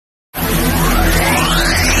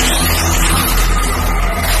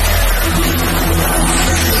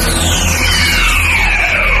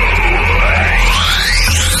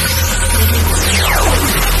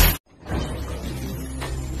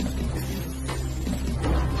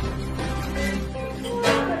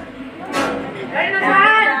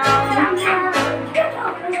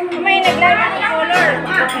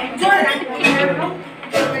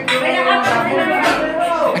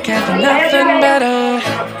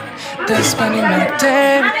Just spending my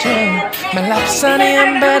day with you. My life's sunny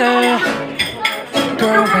and better,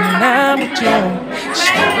 girl, when I'm with you.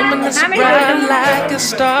 She luminous bright like a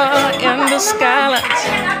star in the skylights.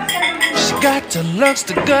 She got the looks,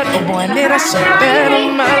 the good, oh boy, I need her so bad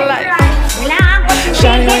in my life.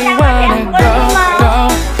 Shawty, where you wanna go,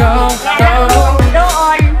 go, go, go?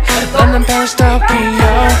 London, Paris,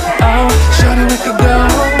 Tokyo, oh, shawty, we could go.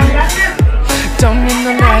 Don't need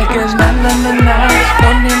no Lakers, nah, nah, nah, nah.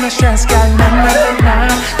 Don't need no stress, got nah, nah, nah, nah.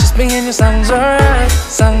 Just me and your sounds alright,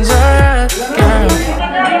 girl.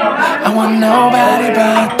 I want nobody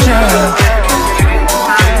but you.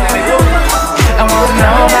 I want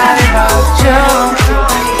nobody but you.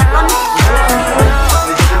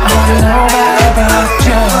 I want nobody but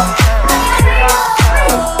you.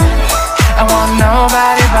 I want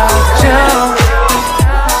nobody but you.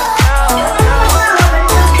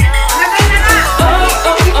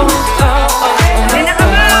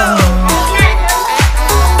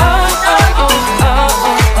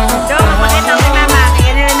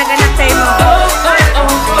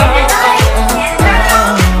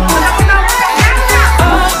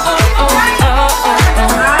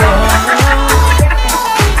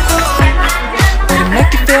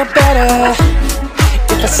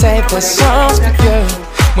 Save the songs for you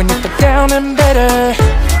when you feel down and bitter.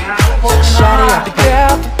 Shawty, I'll be there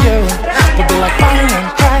for you. We'll be like Bonnie and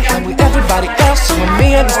Clyde, and with everybody else. You and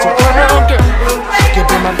me against the world, girl. You'll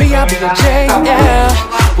be my B, I'll be your J, yeah.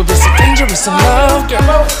 We'll be so dangerous in love,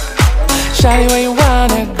 girl. Shawty, where you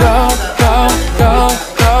wanna go, go, go,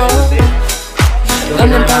 go?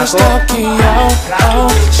 London, Paris, Tokyo, oh,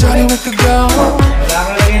 shawty, we could go.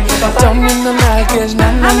 Don't need no luggage,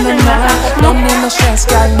 nah, nah, nah, nah. Don't need no stress,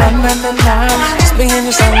 got nah, nah, nah, nah. Just me and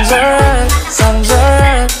your sounds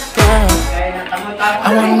alright, girl.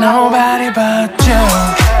 I want nobody but you.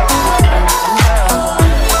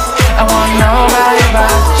 I want nobody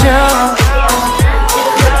but you.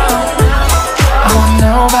 I want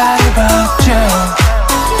nobody but you.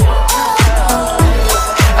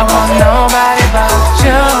 I want nobody but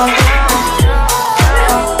you.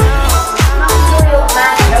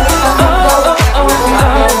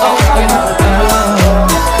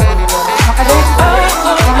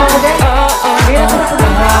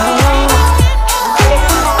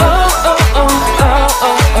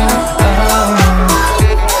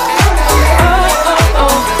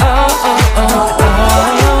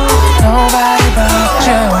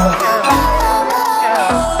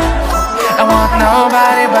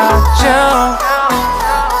 Nobody but you.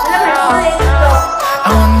 I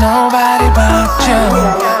want nobody but you.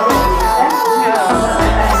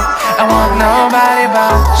 I want nobody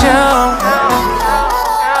but you.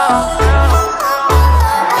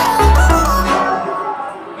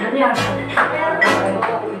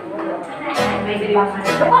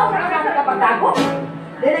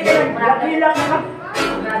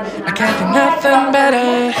 I can't do nothing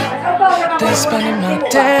better than spending my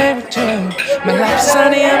day with you. My life's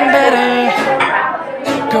sunny and better,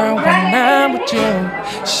 girl, when I'm with you.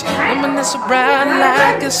 She luminous bright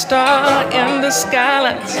like a star in the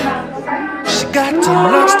skylights. She got the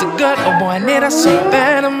looks, the good, oh boy, I need her so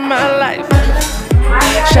bad in my life.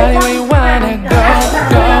 Shawty, where you wanna go,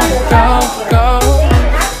 go, go, go?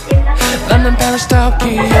 London, Paris,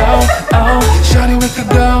 Tokyo, oh, shawty, we could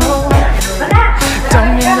go.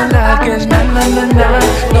 Don't need no luggage, nah, nah, nah, nah.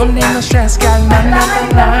 Don't need no stress, got nah, nah,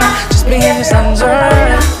 nah, nah. Just me and your sounds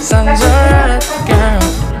alright, girl.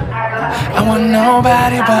 I want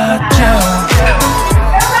nobody but you.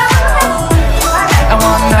 I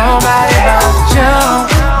want nobody but you.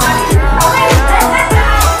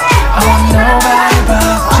 I want nobody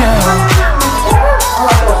but you.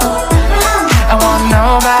 I want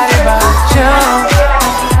nobody but you.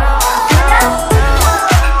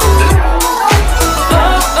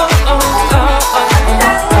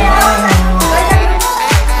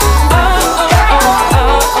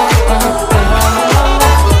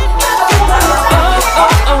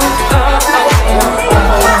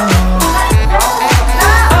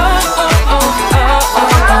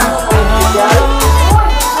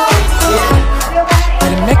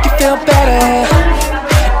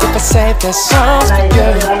 Save the songs for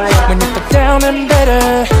you when you feel down and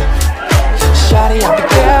bitter. Shawty, I'll be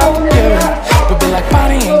there for you. We'll be like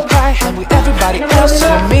Bonnie and Clyde, and with everybody else. You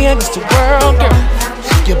and me against the world, girl.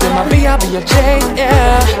 You'll be my B, I'll be your J,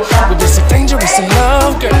 yeah. We'll be so dangerous in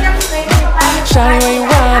love, girl. Shawty, where you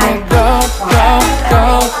wanna go, go,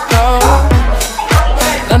 go, go?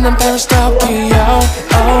 London, Paris, Tokyo,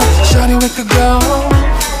 oh, shawty, we could go.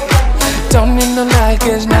 Don't need no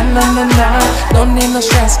luggage, nah, nah, nah, nah. Don't need no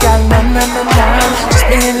stress, got nah, nah, nah, nah. Just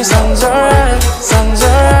me and your sounds alright,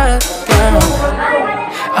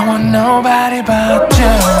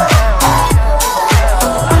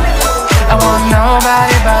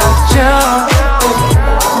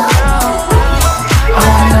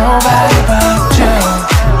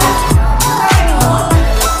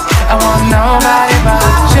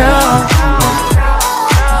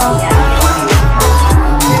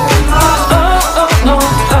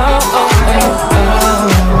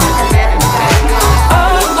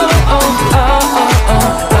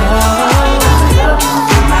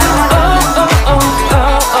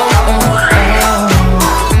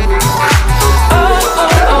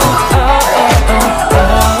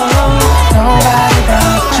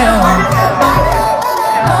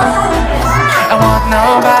 want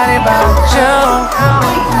nobody but you.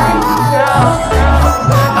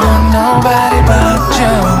 I want nobody but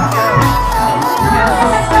you.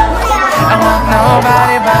 I want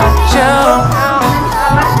nobody but you.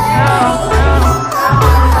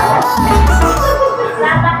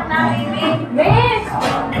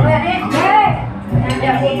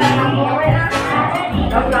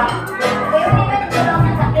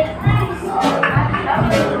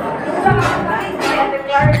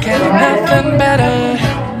 I can't do nothing better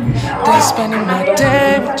than spending my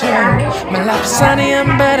day with you. My life is sunny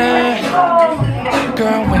and better,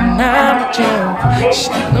 girl, when I'm with you.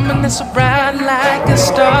 She illuminates so bright like a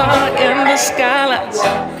star in the skylights.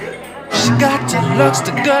 She got the looks,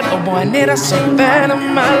 the good, oh boy, I need her so bad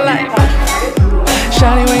in my life.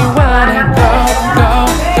 Shawty, where you wanna go, go,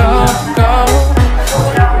 go, go?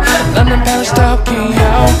 London, Paris,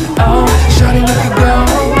 Tokyo, oh, shawty, we could go.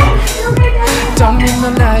 Don't need no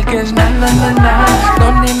luggage, nah, nah, nah, nah.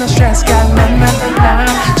 Don't need no stress, got nah, nah, nah, nah.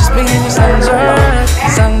 Just me and your sun's earth,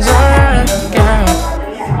 girl.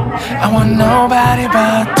 I want nobody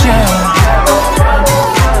but you.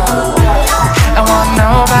 I want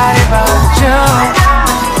nobody but you.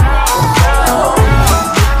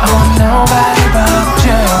 I want nobody but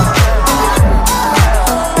you.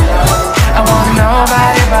 I want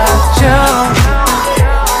nobody but you.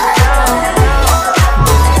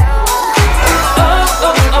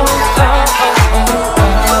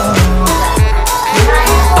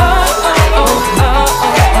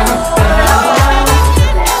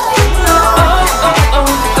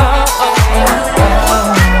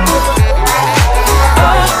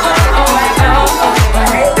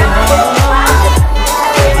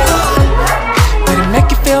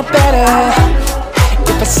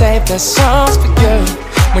 Save the songs for you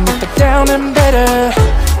when you feel down and bitter.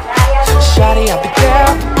 Shawty, I'll be there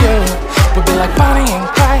for you. We'll be like Bonnie and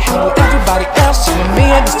Clyde, how with everybody else, you and me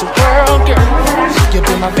against the world, girl. You'll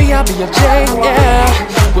be my B, I'll be your J, yeah.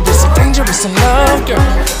 We'll be so dangerous in love, girl.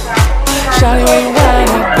 Shawty, where you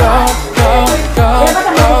wanna go, go, go,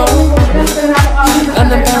 go?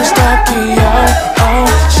 London, Paris, Tokyo, oh,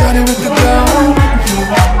 shawty, we could go.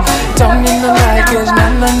 Don't need no luggage, nah,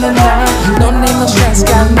 nah, nah, nah. Don't need no stress,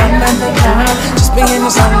 got nah, nah, nah, nah. Just me and your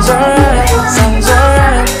sun's alright,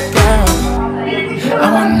 girl. I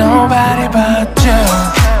want nobody but you.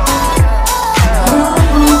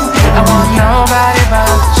 I want nobody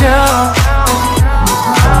but you.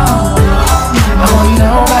 I want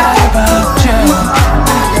nobody but you.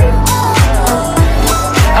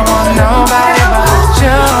 I want nobody but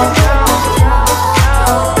you.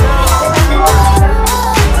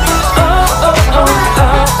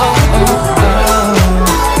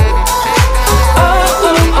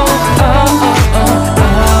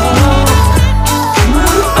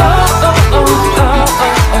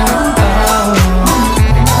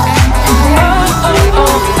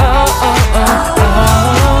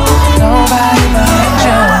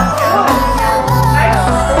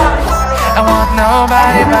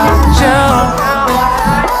 Nobody but you.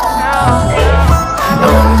 I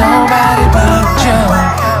want nobody but you.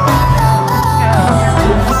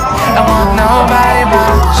 I want nobody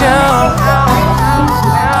but you.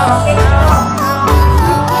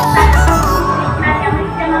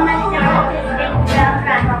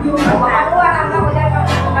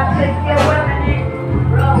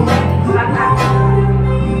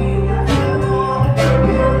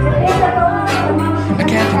 I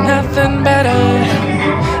can't do nothing better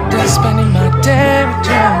than spending my day with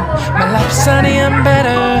you. My life is sunny and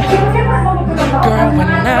better, girl, when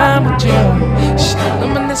I'm with you. She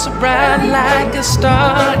illuminates so bright like a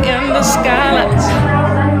star in the skylights.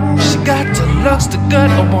 She got the looks, the good,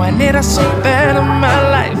 oh boy, I need her so bad in my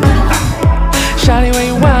life. Shawty, where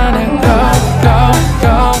you wanna go, go,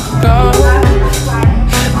 go, go?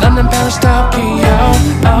 London, Paris, Tokyo,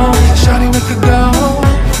 oh, shawty, we could go.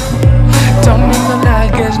 Don't need no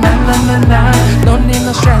luggage, nah, nah, nah, nah. Don't need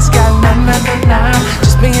no stress, got nah, nah, nah, nah.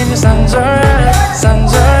 Just me and your sun's alright,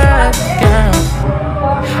 girl.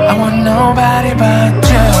 I want nobody but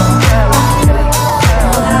you.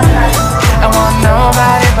 I want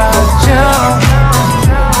nobody but you.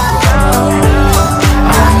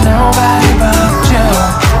 I want nobody but you.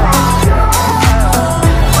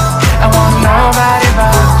 I want nobody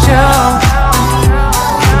but you.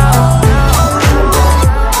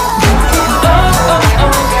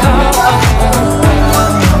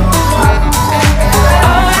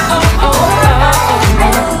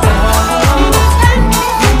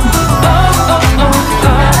 Oh,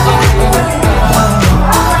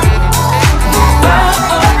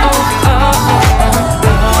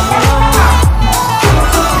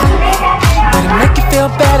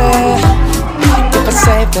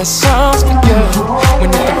 that song's for you. When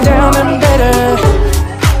you feel down and bitter,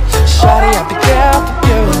 shawty, I'll be there for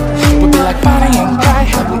you. We'll be like Bonnie and Clyde,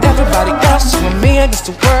 how we everybody else, you and me against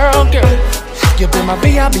the world, girl. You'll be my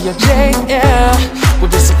B, I'll be your J, yeah. We'll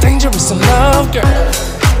be so dangerous in love, girl.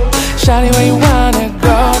 Shawty, where you wanna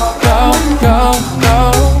go, go, go, go?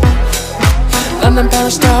 London,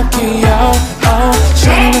 Paris, Tokyo, oh,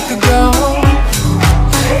 shawty, we could go.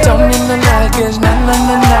 Don't need no luggage, nah, nah,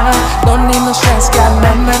 nah, nah. Don't need no stress, got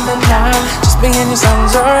nah, nah, nah, nah. Just being you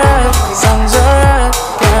sounds alright,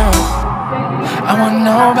 girl. I want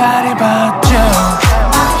nobody but you.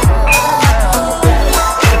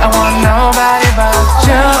 I want nobody but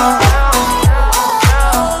you.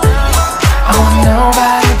 I want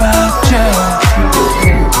nobody but you.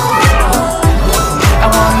 I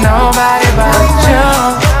want nobody but you.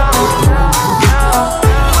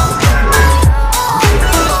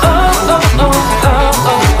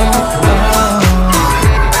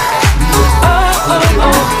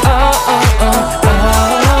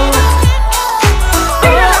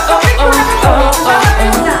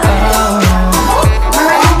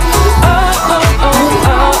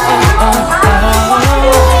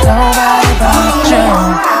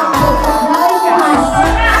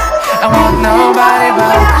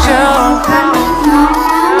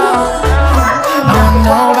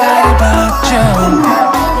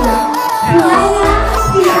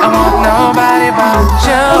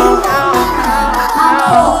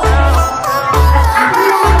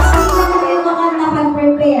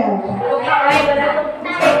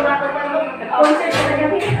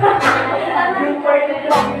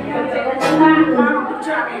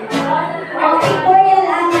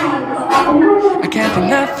 I can't do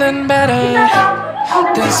nothing better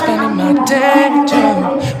than spending my day with you.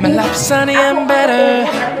 My life is sunny and better,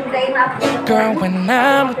 girl, when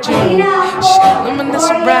I'm with you. She's luminous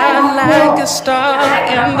bright like a star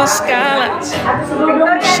in the skyline.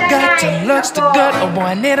 She got the looks, the good, oh boy,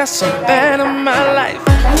 I need her so bad in my life.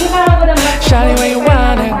 Shawty, where you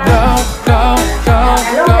wanna go, go, go,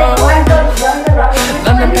 go?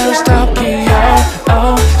 London, Paris, Tokyo,